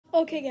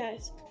Okay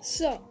guys,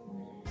 so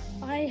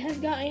I have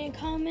gotten a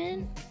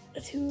comment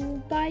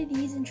to buy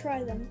these and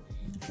try them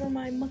for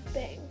my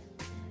mukbang.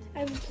 I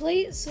have a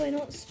plate so I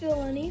don't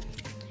spill any,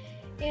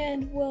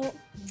 and well,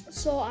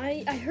 so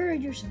I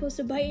heard you're supposed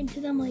to bite into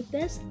them like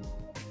this.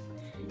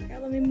 Here,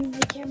 let me move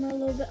the camera a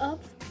little bit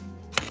up.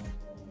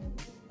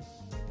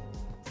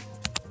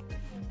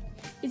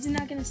 Is it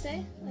not gonna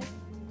stay?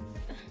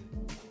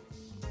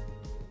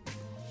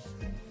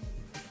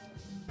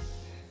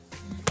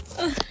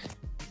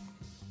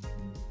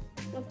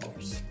 Of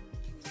course.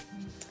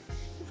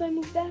 If I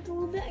move back a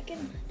little bit, I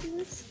can do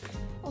this.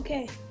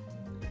 Okay.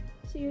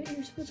 So you're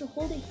supposed to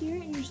hold it here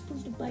and you're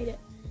supposed to bite it.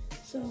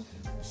 So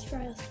let's try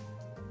this.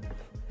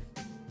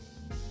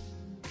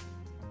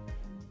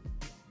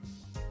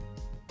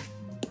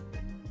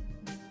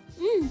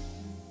 Mmm.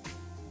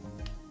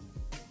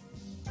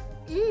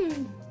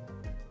 Mmm.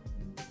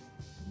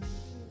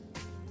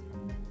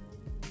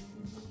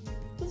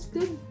 That's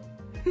good.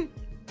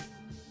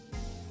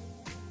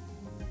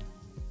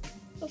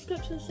 Let's go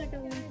to the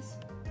second one, guys.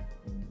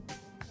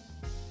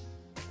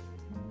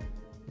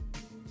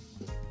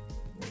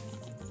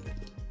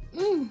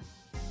 Mmm.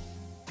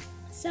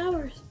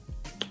 Sours.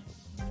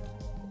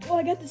 Oh,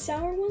 I got the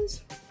sour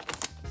ones.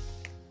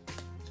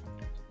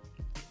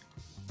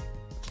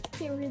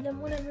 Can't read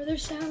them, whatever, they're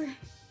sour.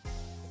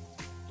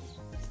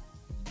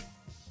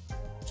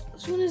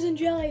 This one is in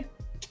jelly.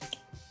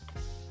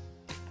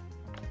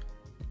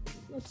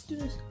 Let's do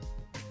this.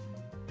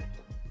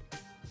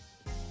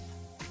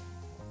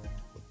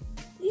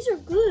 These are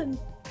good.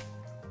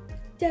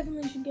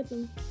 Definitely should get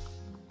them.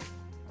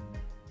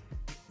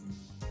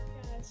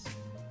 Guys,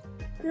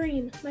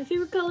 green, my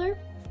favorite color.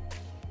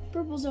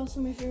 Purple's also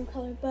my favorite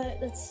color,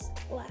 but that's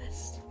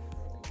last.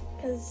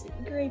 Because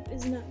grape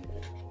is not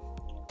good.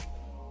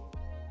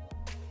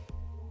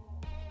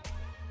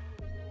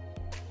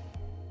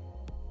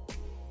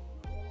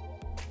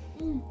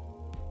 Mm.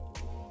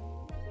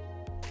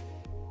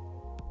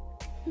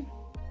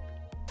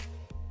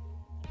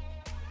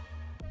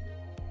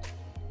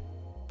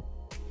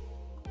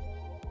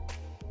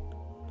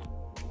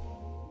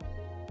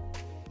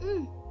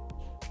 Mm.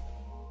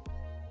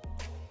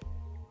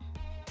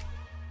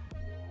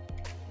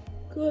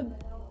 Good.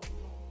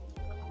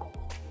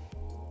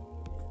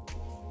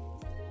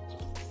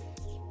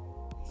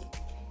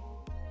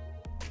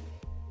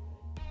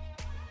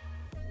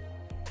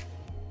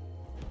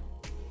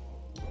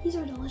 These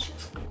are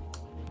delicious.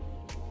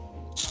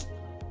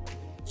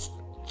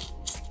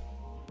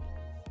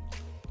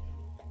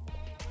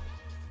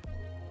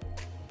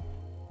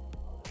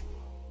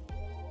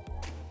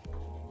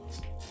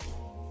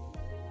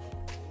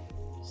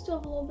 Still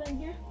have a little bit in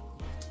here.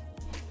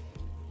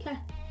 Okay.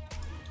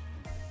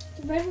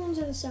 The red ones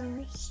are the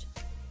sourest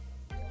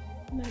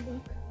in my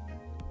book.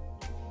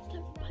 It's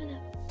time for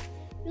pineapple.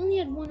 We only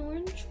had one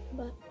orange,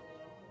 but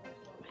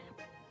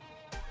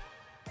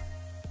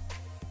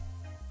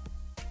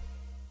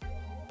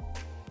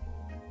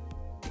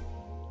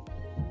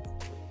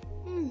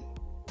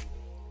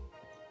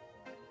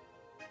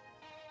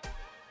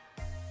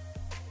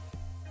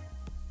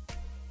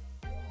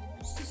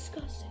it's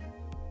disgusting.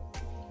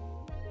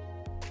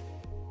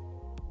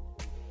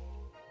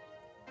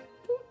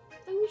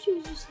 I wish it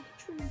was just like a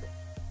drink.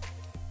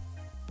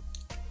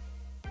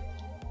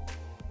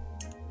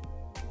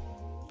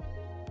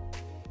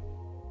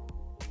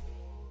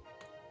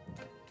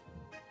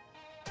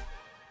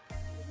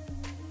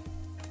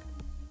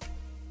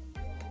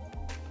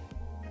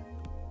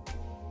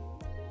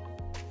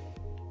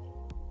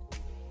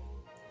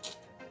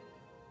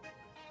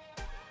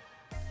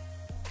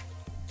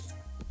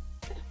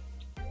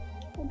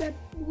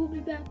 We'll be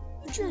back.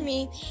 For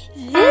me,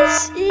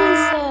 this is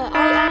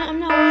I'm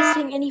not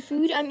wasting any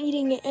food. I'm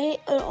eating it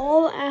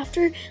all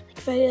after. Like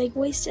if I like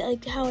waste it,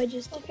 like how I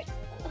just. Okay,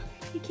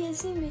 you can't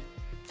see me.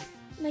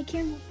 My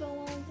camera fell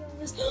while I'm doing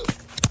this.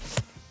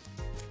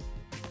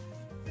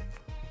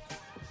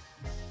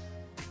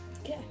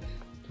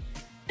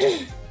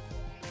 Okay.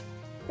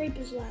 Grape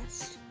is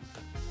last.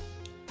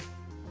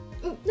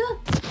 Oh, no.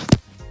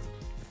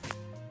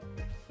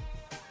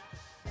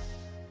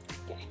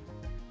 Okay.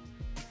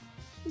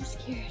 I'm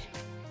scared.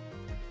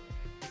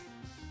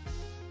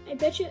 I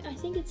bet you, I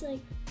think it's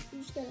like, you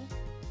just gotta, you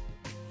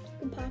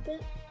can pop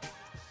it.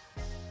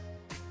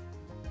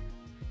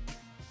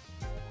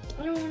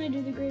 I don't want to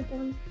do the grape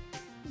one.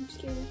 I'm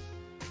scared.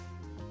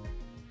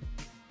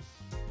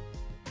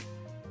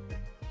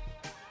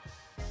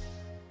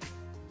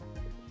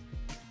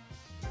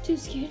 Too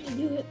scared to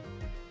do it.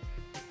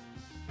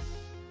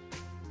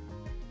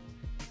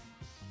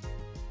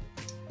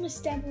 I'm gonna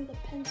stab it with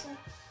a pencil.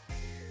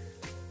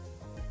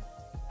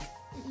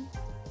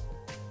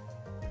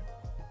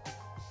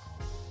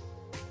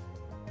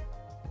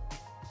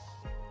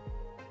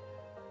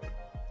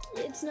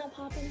 It's not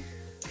popping.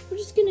 We're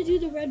just gonna do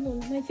the red one,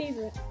 my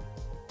favorite.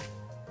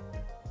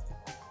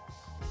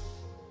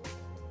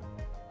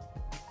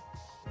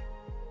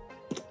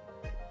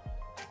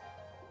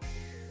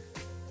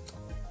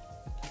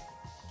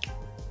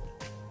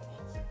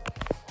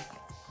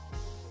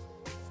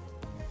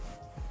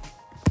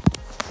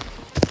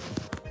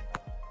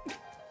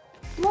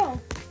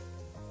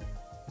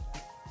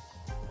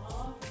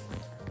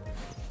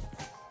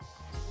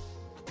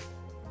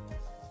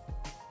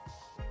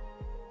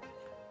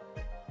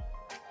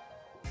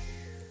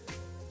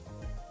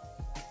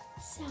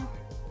 sour.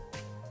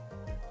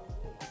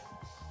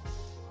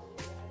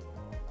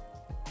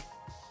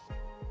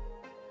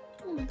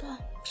 Oh my god.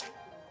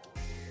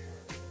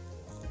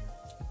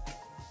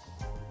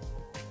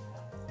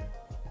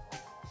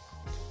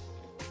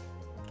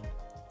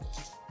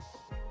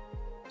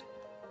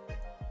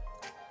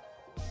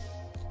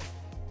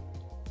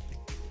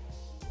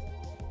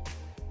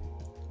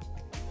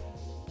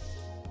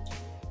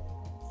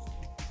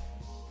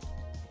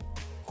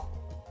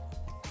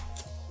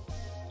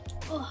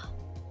 Oh.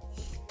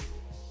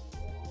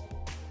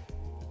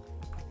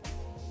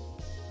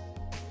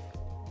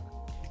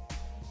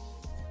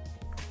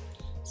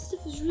 This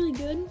stuff is really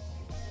good.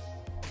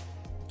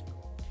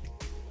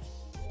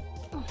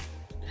 Oh,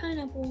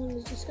 pineapple one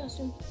is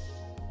disgusting.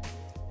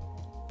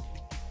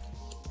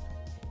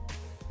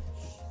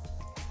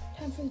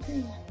 Time for the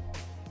green one.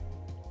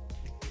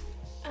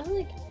 I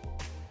like.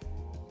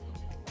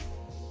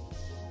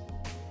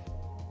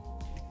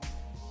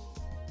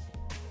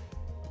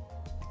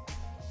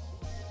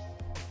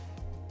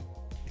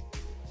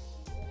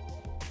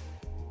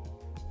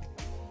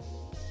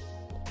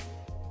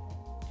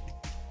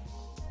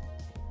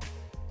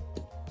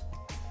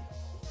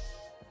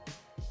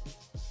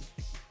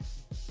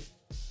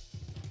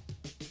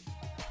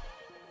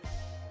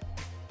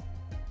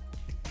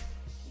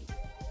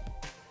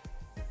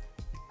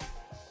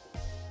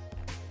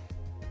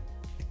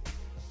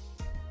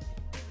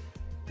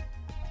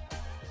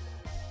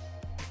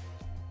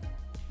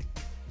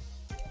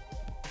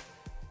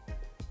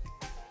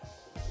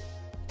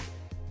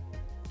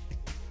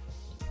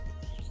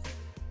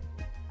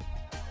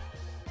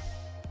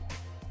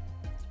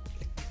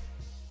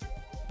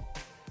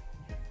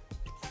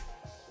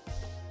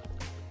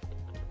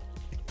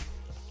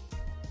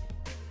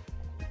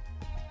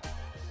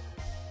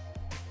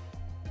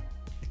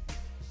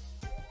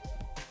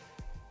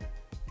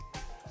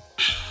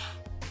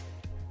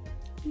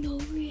 No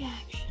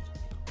reaction.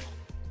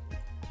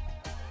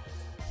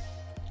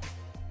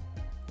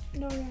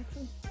 No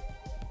reaction.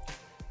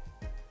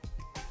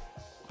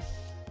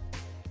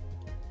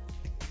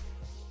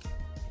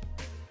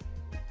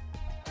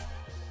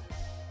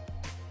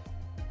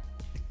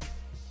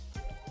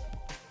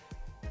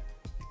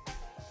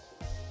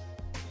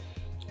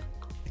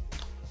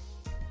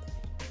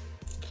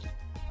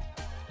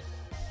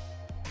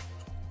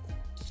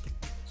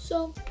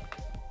 So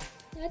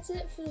that's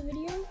it for the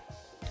video.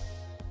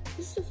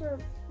 These stuff are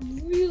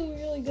really,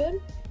 really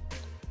good.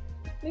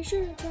 Make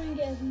sure to try and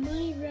get as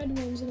many red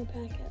ones in a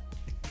packet.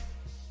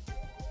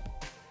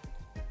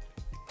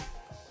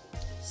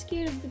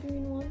 Scared of the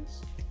green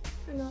ones.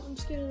 Or no, I'm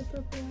scared of the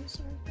purple ones,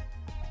 sorry.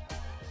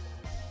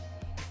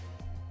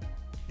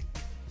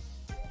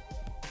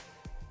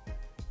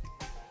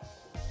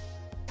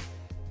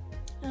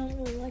 I don't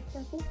really like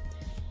purple.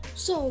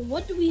 So,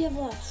 what do we have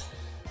left?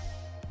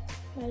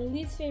 My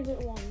least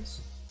favorite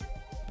ones.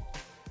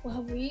 What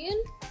have we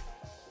eaten?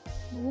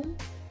 Boom,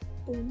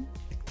 boom,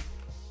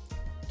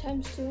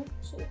 times 2,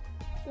 so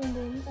boom,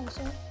 boom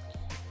also.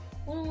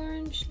 One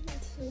orange,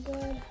 that's so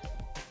good.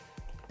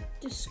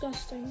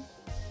 Disgusting.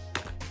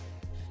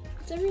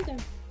 It's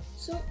everything.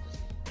 So,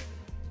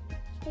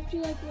 hope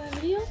you liked my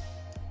video.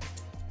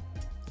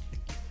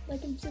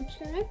 Like and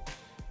subscribe.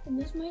 And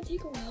this might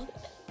take a while to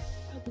edit.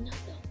 Probably not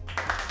though.